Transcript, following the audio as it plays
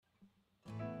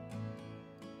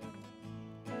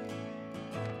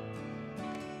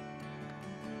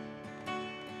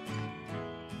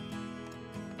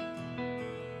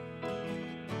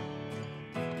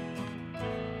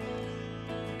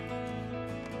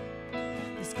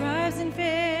scribes and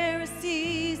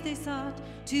Pharisees, they sought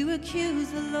to accuse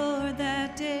the Lord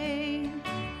that day.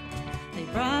 They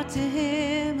brought to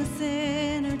him a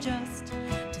sinner just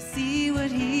to see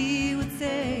what he would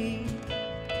say.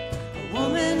 A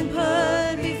woman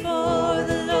put before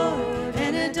the Lord,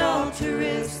 an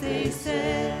adulteress, they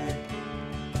said,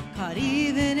 caught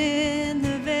even in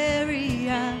the very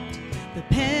act, the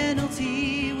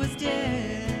penalty was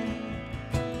death.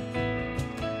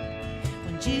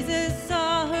 When Jesus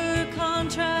saw her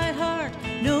contrite heart,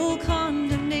 no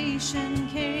condemnation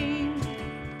came,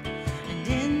 and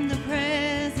in the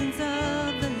presence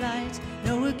of the light,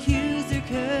 no accuser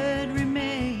could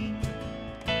remain.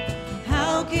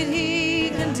 How could he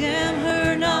condemn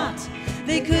her not?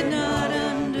 They could not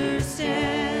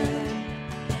understand.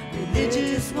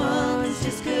 Religious ones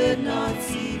just could not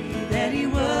see that he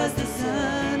was the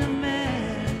Son of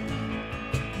Man.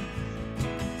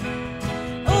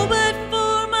 Oh, but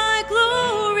for my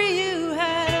glory you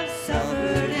have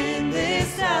suffered in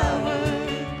this hour,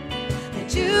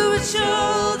 that you would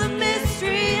show the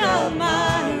mystery of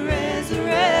my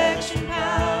resurrection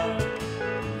power.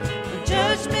 For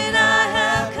judgment I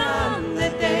have come,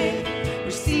 that they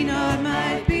which see not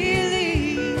might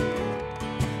believe,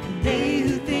 and they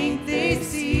who think they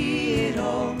see it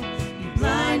all, you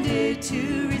blinded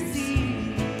to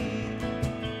receive.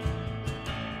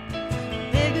 A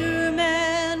beggar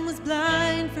man was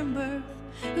blind from birth,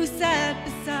 who sat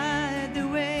beside the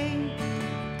way.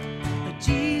 But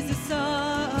Jesus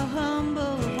saw a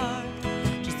humble heart,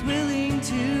 just willing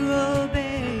to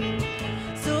obey.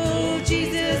 So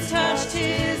Jesus touched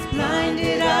his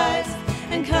blinded eyes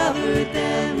and covered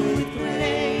them with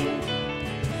clay.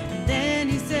 And then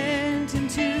he sent him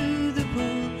to the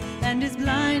pool, and his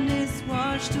blindness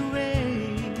washed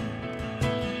away.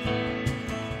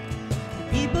 The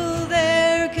people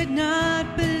there could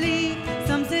not believe.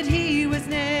 Some said he was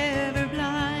never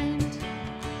blind.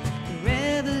 The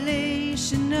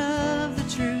revelation of the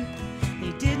truth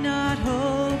they did not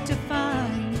hope to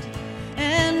find.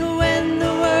 And when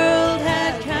the world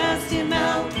had cast him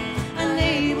out,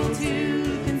 unable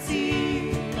to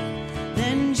conceive,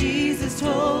 then Jesus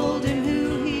told him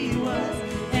who he was,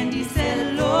 and he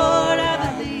said, Lord,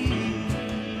 I believe.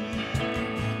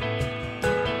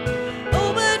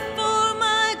 Oh, but for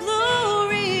my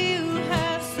glory you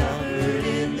have suffered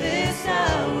in this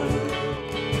hour,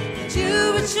 that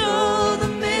you would show the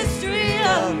mystery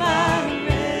of my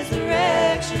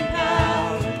resurrection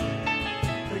power.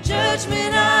 For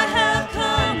judgment I have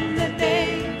come, that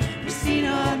they which see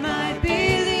not might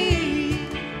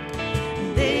believe,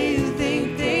 and they who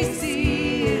think they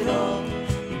see it all,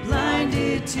 be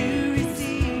blinded to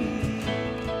receive.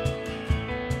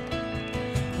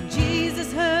 When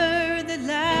Jesus heard that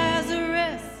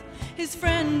Lazarus, his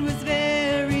friend, was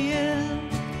very ill,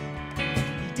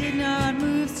 he did not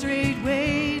move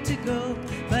straightway to go,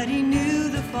 but he knew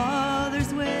the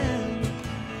Father's will.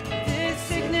 This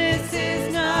sickness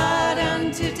is not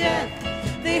unto death,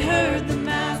 they heard the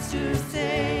Master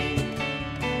say.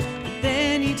 But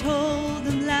then he told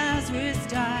them